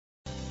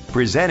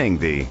Presenting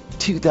the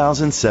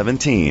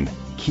 2017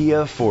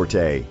 Kia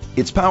Forte.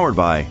 It's powered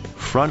by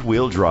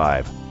front-wheel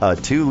drive, a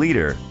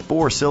 2-liter,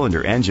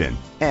 4-cylinder engine,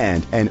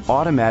 and an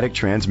automatic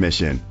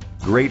transmission.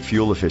 Great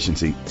fuel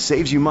efficiency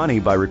saves you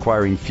money by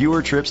requiring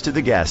fewer trips to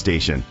the gas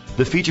station.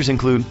 The features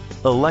include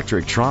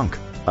electric trunk,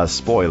 a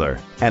spoiler,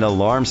 an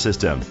alarm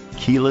system,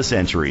 keyless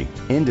entry,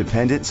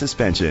 independent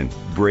suspension,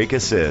 brake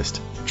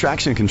assist,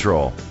 traction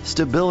control,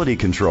 stability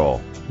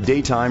control,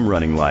 daytime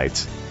running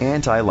lights,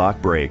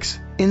 anti-lock brakes.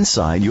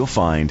 Inside you'll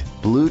find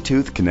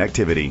Bluetooth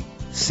connectivity,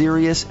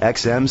 Sirius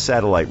XM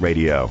satellite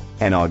radio,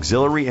 an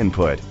auxiliary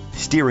input,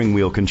 steering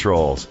wheel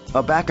controls,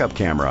 a backup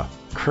camera,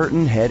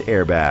 curtain head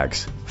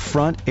airbags,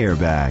 front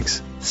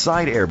airbags,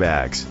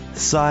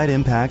 side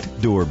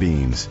impact door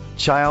beams,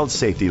 child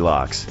safety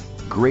locks.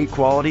 Great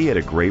quality at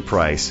a great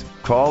price.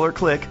 Call or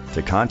click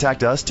to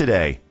contact us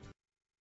today.